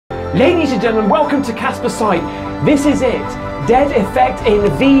Ladies and gentlemen, welcome to Caspersight. This is it. Dead Effect in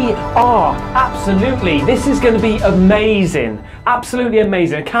VR. Absolutely. This is going to be amazing. Absolutely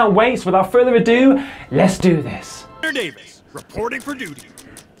amazing. I can't wait. So without further ado, let's do this. Davis, reporting for duty.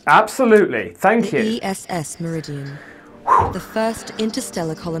 Absolutely. Thank you. The ESS Meridian. The first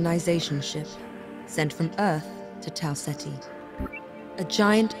interstellar colonization ship sent from Earth to Tau Ceti. A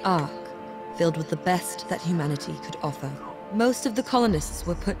giant ark filled with the best that humanity could offer. Most of the colonists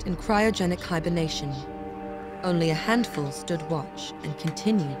were put in cryogenic hibernation. Only a handful stood watch and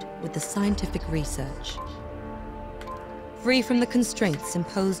continued with the scientific research. Free from the constraints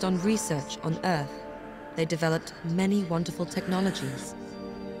imposed on research on Earth, they developed many wonderful technologies.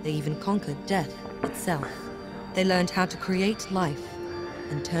 They even conquered death itself. They learned how to create life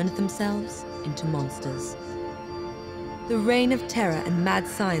and turned themselves into monsters. The reign of terror and mad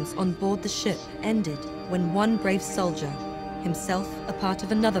science on board the ship ended when one brave soldier, himself a part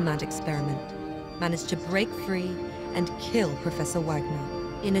of another mad experiment, managed to break free and kill Professor Wagner.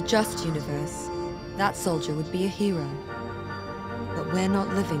 In a just universe, that soldier would be a hero. But we're not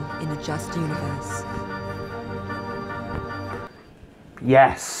living in a just universe.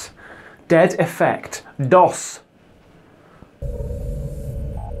 Yes. Dead Effect. DOS.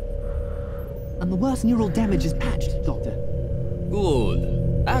 And the worst neural damage is patched, Doctor.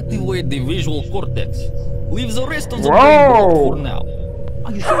 Good. Activate the visual cortex. Leave the rest of the brain blocked for now.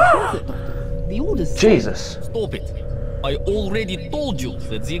 Are you sure about it, Doctor? The orders... Jesus. Stop it. I already told you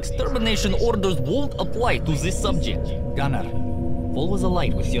that the extermination orders won't apply to this subject. Gunner, follow the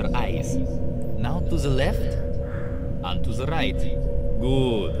light with your eyes. Now to the left, and to the right.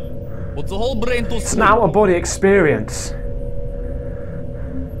 Good. Put the whole brain to sleep. It's an out-of-body experience.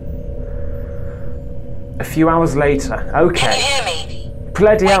 A few hours later. Okay. Can you hear me?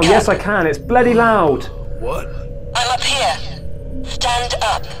 Bloody hell, yes I can. It's bloody loud. What? I'm up here. Stand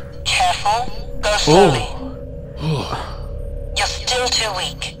up. Careful. Go slowly. You're still too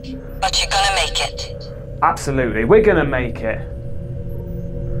weak, but you're gonna make it. Absolutely. We're gonna make it.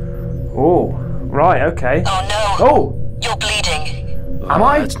 Oh, right, okay. Oh no. Oh! You're bleeding. Am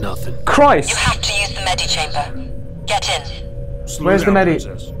I? That's nothing. Christ! You have to use the medichamber. Get in. Slow Where's the down, medi-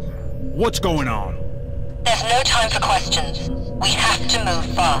 Princess. What's going on? There's no time for questions. We have to move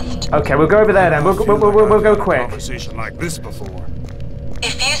fast. Okay, we'll go over there then. We'll go quick. Conversation like this before.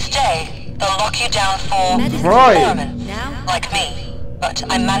 If you stay, they'll lock you down for Right. experiment, like me. But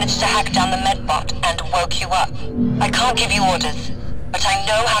I managed to hack down the medbot and woke you up. I can't give you orders, but I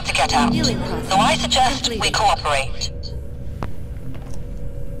know how to get out. So I suggest we cooperate.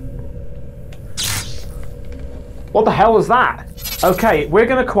 What the hell was that? Okay, we're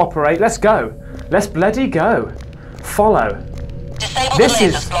gonna cooperate. Let's go. Let's bloody go. Follow. Disable This the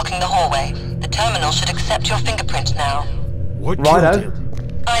lasers is- blocking the hallway. The terminal should accept your fingerprint now. What Righto. killed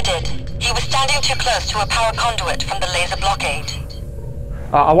him? I did. He was standing too close to a power conduit from the laser blockade.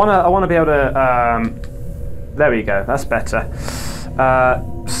 I wanna be able to. There we go. That's better.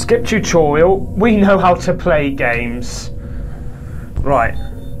 Skip tutorial. We know how to play games. Right.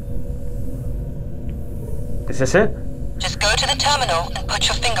 Is this it? Just go to the terminal and put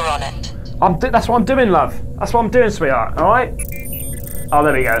your finger on it. That's what I'm doing, love. That's what I'm doing, sweetheart. All right. Oh,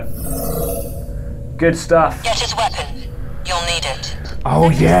 there we go. Good stuff. Get his weapon. You'll need it. Oh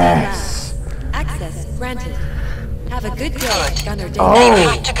yes. Access granted. Have a good day, Good. Gunner Davis. Oh. You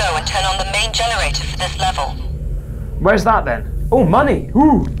have to go and turn on the main generator for this level. Where's that then? Oh, money.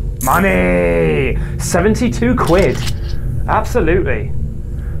 Ooh, money. 72 quid. Absolutely.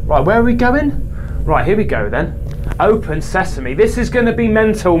 Right, where are we going? Right, here we go then. Open sesame. This is going to be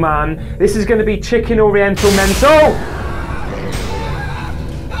mental, man. This is going to be chicken oriental mental.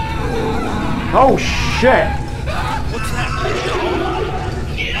 Oh, shit. What's that?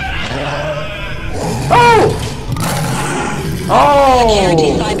 Oh!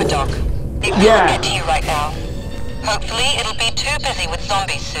 Security Oh! cyberdock. It can't Yeah. get to you right now. Hopefully it'll be too busy with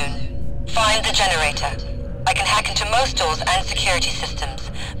zombies soon. Find the generator. I can hack into most doors and security systems,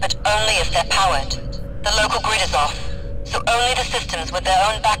 but only if they're powered. The local grid is off, so only the systems with their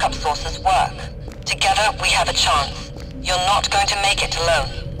own backup sources work. Together we have a chance. You're not going to make it alone.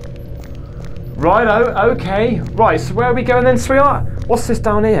 Righto, okay. Right, so where are we going then, sweetheart? What's this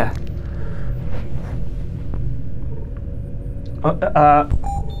down here?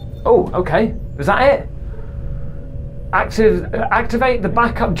 Oh, okay. Is that it? Activate the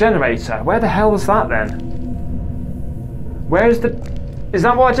backup generator. Where the hell was that then? Where's the... Is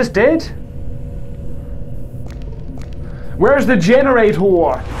that what I just did? Where's the generator?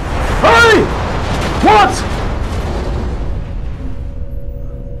 Hey! What?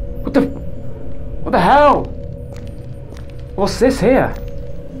 What the hell? What's this here?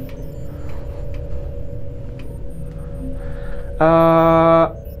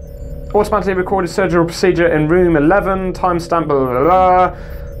 Automatically recorded surgical procedure in room 11, timestamp, blah, blah, blah.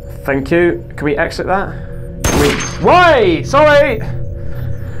 Thank you. Can we exit that? Wait! Sorry!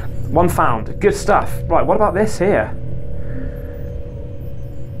 One found. Good stuff. Right, what about this here?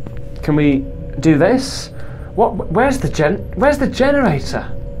 Can we do this? What? Where's the generator?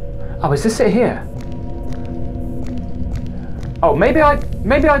 Oh, is this it here? Oh, maybe I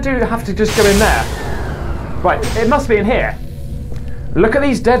do have to just go in there. Right, it must be in here. Look at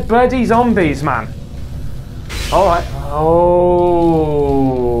these dead bloody zombies, man. All right. Oh,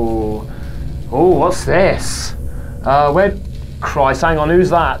 what's this? Christ, hang on, who's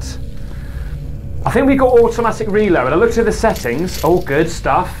that? I think we got automatic reload. I looked at the settings. Oh, good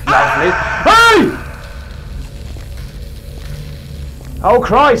stuff. Lovely. Hey! Oh,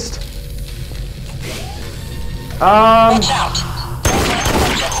 Christ. Watch out.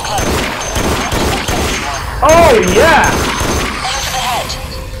 Oh, yeah. Aim for the head.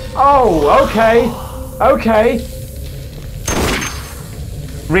 Oh, okay. Okay.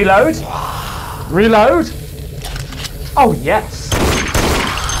 Reload. Reload. Oh, yes.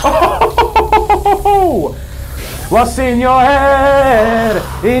 Oh, what's in your head?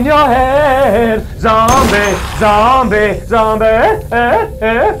 In your head. Zombie, zombie, zombie.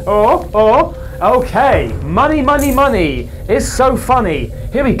 Oh. Okay. Money, money, money. It's so funny.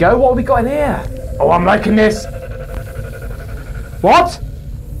 Here we go. What have we got in here? Oh, I'm liking this. What?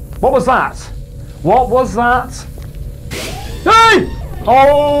 What was that? What was that? Hey!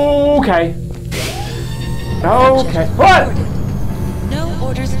 Okay. Okay. What? No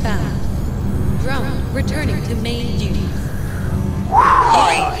orders found. Drone returning to main duties.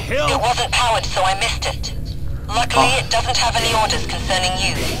 Sorry, it wasn't powered, so I missed it. Luckily, it doesn't have any orders concerning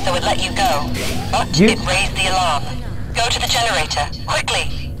you, so it let you go. But it raised the alarm. Go to the generator,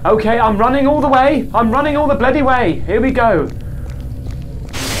 quickly. Okay, I'm running all the way. I'm running all the bloody way. Here we go.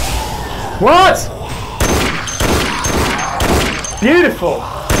 What? Beautiful.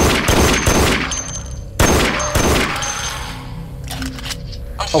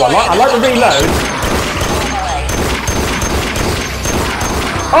 Oh, I like the reload.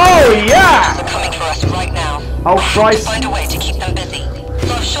 Oh, yeah! They're coming for us right now. Oh, Christ. Find a way to keep them busy.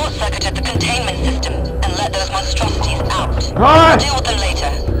 So I've short-circuited the containment system and let those monstrosities out. Ah! I'll deal with them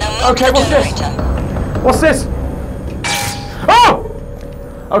later. Now move Okay, to the what's this? generator. What's this? Oh!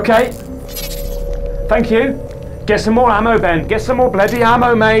 Okay. Thank you. Get some more ammo, Ben. Get some more bloody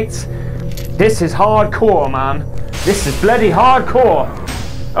ammo, mate. This is hardcore, man. This is bloody hardcore.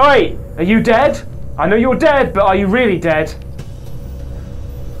 Oh, wait. Are you dead? I know you're dead, but are you really dead?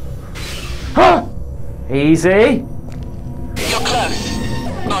 Huh? Easy. You're close.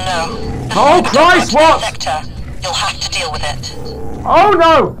 Oh no. Oh, Christ, what? Sector. You'll have to deal with it. Oh,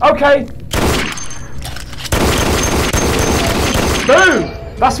 no. Okay. Boom.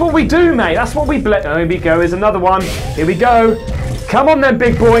 That's what we do, mate. That's what we oh, here we go. Here's another one. Here we go. Come on then,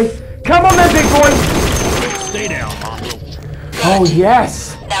 big boy. Come on then, big boy. Stay down, Mongo. Oh,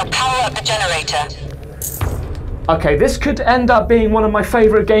 yes. Now power up the generator. Okay, this could end up being one of my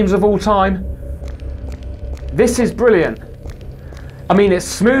favourite games of all time. This is brilliant. I mean, it's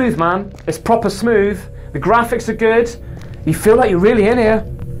smooth, man. It's proper smooth. The graphics are good. You feel like you're really in here.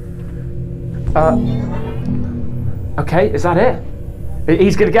 Okay, is that it?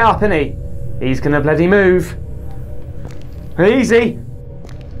 He's gonna get up, isn't he? He's gonna bloody move. Easy.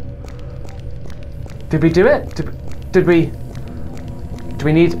 Did we do it? Do we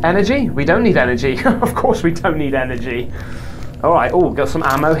need energy? We don't need energy. Of course we don't need energy. All right. Oh, got some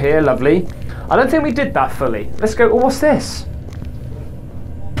ammo here. Lovely. I don't think we did that fully. Let's go. Oh, what's this?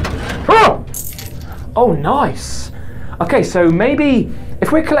 Oh! Oh, nice. Okay, so maybe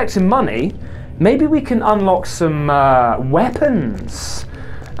if we're collecting money, maybe we can unlock some weapons.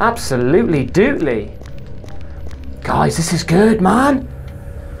 Absolutely dootly. Guys, this is good, man.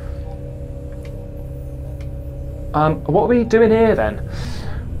 What are we doing here then?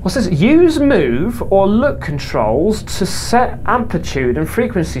 What's this? Use move or look controls to set amplitude and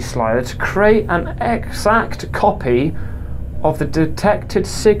frequency slider to create an exact copy of the detected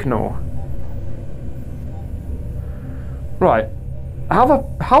signal. Right. How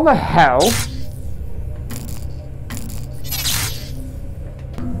the hell?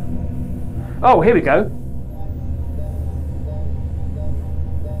 Oh, here we go.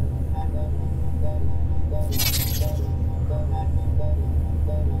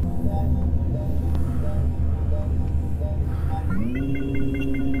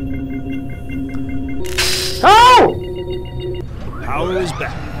 Oh! Power is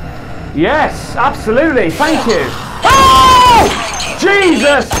back. Yes, absolutely. Thank you. Oh!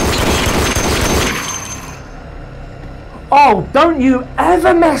 Jesus! Oh, don't you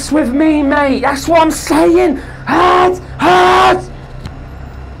ever mess with me, mate. That's what I'm saying. Hurt.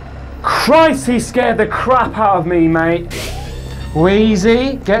 Christ, he scared the crap out of me, mate.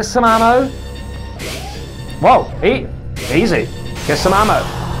 Wheezy, get some ammo. Whoa, easy. Get some ammo.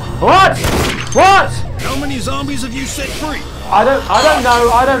 What? How many zombies have you set free? I don't know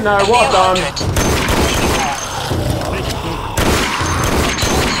what I've done.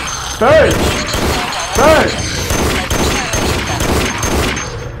 Boom!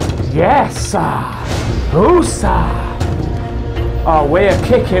 Yes, sir. Who, sir? Oh, we're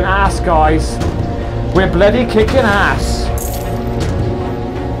kicking ass, guys. We're bloody kicking ass.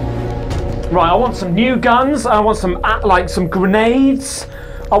 Right, I want some new guns. I want some grenades.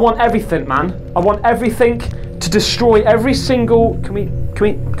 I want everything, man. I want everything to destroy every single. Can we?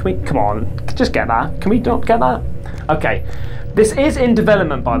 Come on, just get that. Can we not get that? Okay. This is in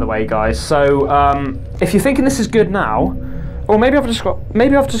development, by the way, guys. So if you're thinking this is good now, or maybe I've just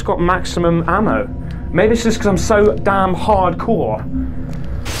got maximum ammo. Maybe it's just because I'm so damn hardcore.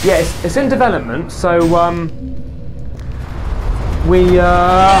 Yeah, it's in development. So we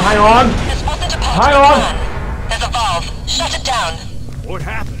hang on. This wasn't a part Hang of the on. plan. There's a valve. Shut it down. What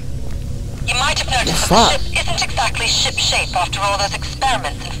happened? You might have noticed What's that the ship isn't exactly ship-shape after all those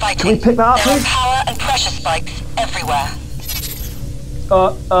experiments and fighting. Can we pick that up, There please? are power and pressure spikes everywhere.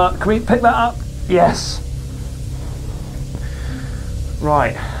 Can we pick that up? Yes.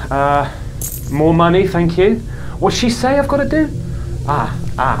 Right. More money, thank you. What'd she say I've got to do?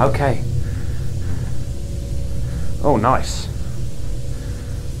 Okay. Oh, nice.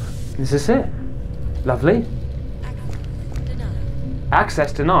 Is this it? Lovely.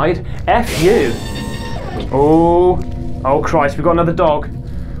 Access denied. F you. Oh Christ, we got another dog.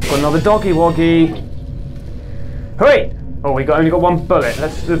 Got another doggy woggy. Hurry! Oh, we only got one bullet.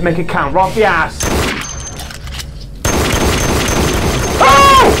 Let's make it count. Right off the ass.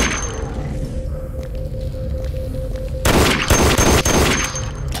 Oh!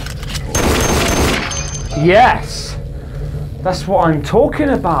 Yes! That's what I'm talking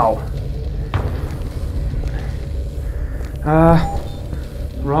about.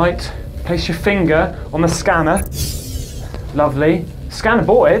 Right. Place your finger on the scanner. Lovely. Scanner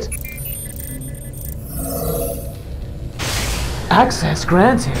aborted. Access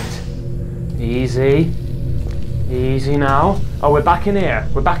granted. Easy. Easy now. Oh, we're back in here.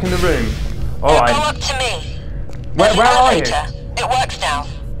 We're back in the room. All Now right. go up to me. Where are you? It works now.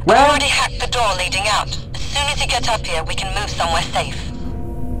 Where? I already hacked the door leading out. As soon as you get up here, we can move somewhere safe.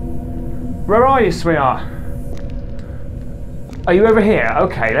 Where are you, sweetheart? Are you over here?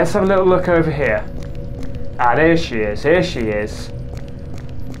 Okay, let's have a little look over here. Ah, there she is. Here she is.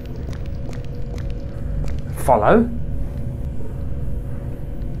 Follow.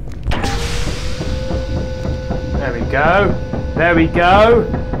 There we go. There we go.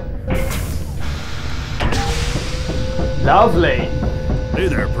 Lovely. Hey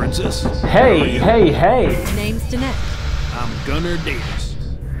there, Princess. Hey, hey, hey. Name's Danette. I'm Gunnar Davis.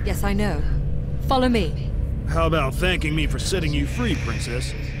 Yes, I know. Follow me. How about thanking me for setting you free,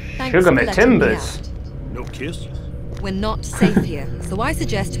 Princess? Thanks Sugar for me letting me timbers. out. No kiss? We're not safe here, so I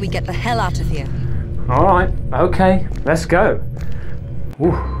suggest we get the hell out of here. All right. Okay. Let's go.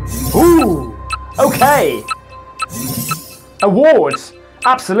 Ooh. Ooh. Okay. Awards.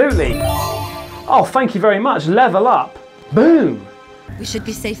 Absolutely. Oh, thank you very much. Level up. Boom. We should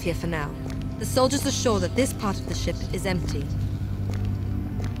be safe here for now. The soldiers are sure that this part of the ship is empty.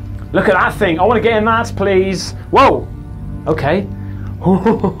 Look at that thing. I want to get in that, please. Whoa. Okay.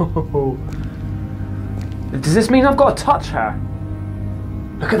 Does this mean I've got to touch her?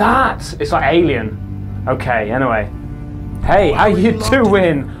 Look at that. It's like Alien. Okay, anyway. Hey, how you doing?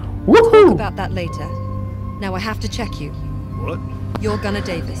 Talk Woohoo! about that later. Now I have to check you. What? You're Gunnar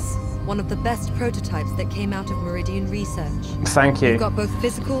Davis, one of the best prototypes that came out of Meridian research. Thank you. You've got both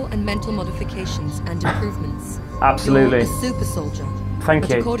physical and mental modifications and improvements. Absolutely. You're a super soldier. Thank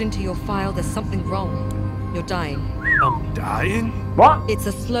but you. according to your file, there's something wrong. You're dying. I'm dying? What? It's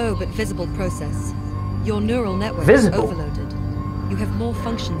a slow but visible process. Your neural network Visible? is overloaded. You have more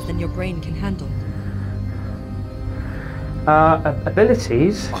functions than your brain can handle.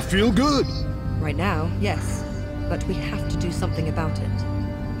 Abilities? I feel good. Right now, yes. But we have to do something about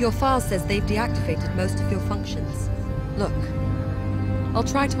it. Your file says they've deactivated most of your functions. Look. I'll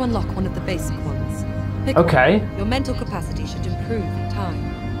try to unlock one of the basic ones. Pick Okay. one. Your mental capacity should improve in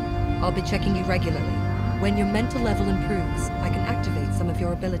time. I'll be checking you regularly. When your mental level improves, I can activate some of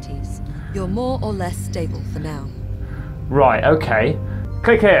your abilities. You're more or less stable for now. Right, okay.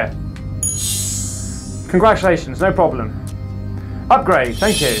 Click here. Congratulations, no problem. Upgrade,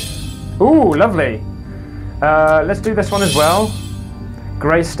 thank you. Ooh, lovely. Let's do this one as well.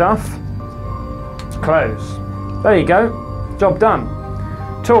 Great stuff. Close. There you go. Job done.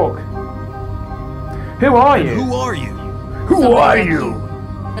 Talk. Who are you? Who are you? Who are you?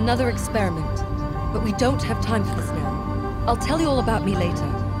 Another experiment. But we don't have time for this now. I'll tell you all about me later,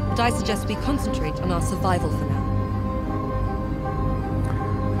 but I suggest we concentrate on our survival for now.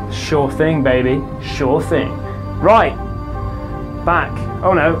 Sure thing, baby. Sure thing. Right. Back.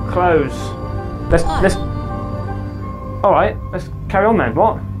 Oh no, close. Let's Alright, let's carry on then.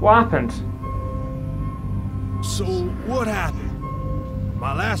 What happened? So, what happened?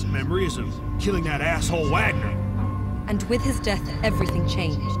 My last memory is of killing that asshole Wagner. And with his death, everything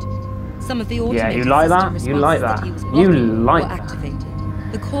changed. Some of the automated you like system that? You like responses that? he was You blocking like were that?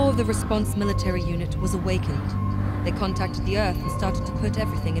 activated. The core of the response military unit was awakened. They contacted the Earth and started to put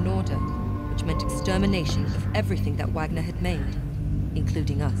everything in order, which meant extermination of everything that Wagner had made,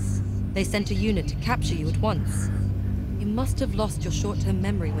 including us. They sent a unit to capture you at once. You must have lost your short-term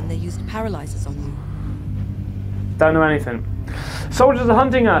memory when they used paralyzers on you. Don't know anything. Soldiers are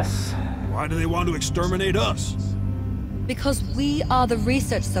hunting us. Why do they want to exterminate us? Because we are the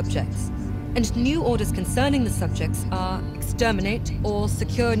research subjects, and new orders concerning the subjects are exterminate or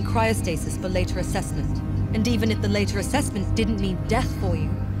secure in cryostasis for later assessment. And even if the later assessment didn't mean death for you,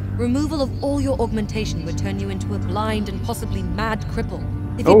 removal of all your augmentation would turn you into a blind and possibly mad cripple.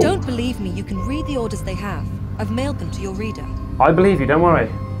 If you don't believe me, you can read the orders they have. I've mailed them to your reader. I believe you, don't worry.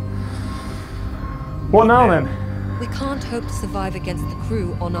 What now then? We can't hope to survive against the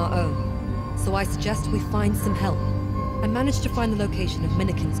crew on our own, so I suggest we find some help. I managed to find the location of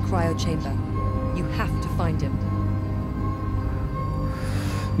Minikin's cryo chamber. You have to find him.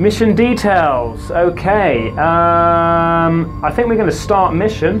 Mission details. Okay. I think we're going to start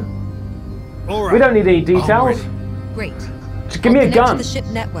mission. All right. We don't need any details. Great. Just give me a I'll gun. connect to the ship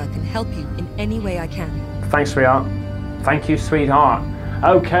network and help you in any way I can. Thanks, sweetheart. Thank you, sweetheart.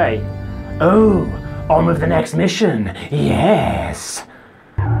 Okay. Oh, on with the next mission. Yes.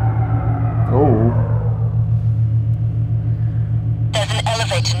 Oh. There's an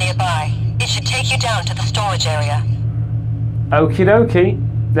elevator nearby. It should take you down to the storage area. Okie dokie.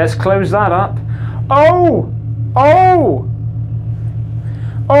 Let's close that up. Oh! Oh!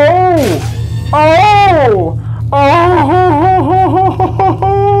 Oh! Oh! Oh!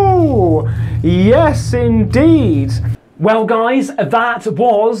 Yes, indeed. Well guys, that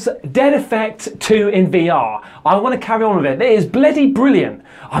was Dead Effect 2 in VR. I want to carry on with it. It is bloody brilliant.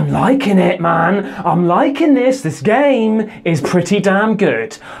 I'm liking it, man. I'm liking this. This game is pretty damn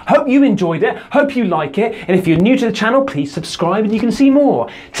good. Hope you enjoyed it. Hope you like it. And if you're new to the channel, please subscribe and you can see more.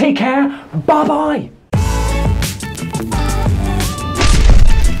 Take care. Bye-bye.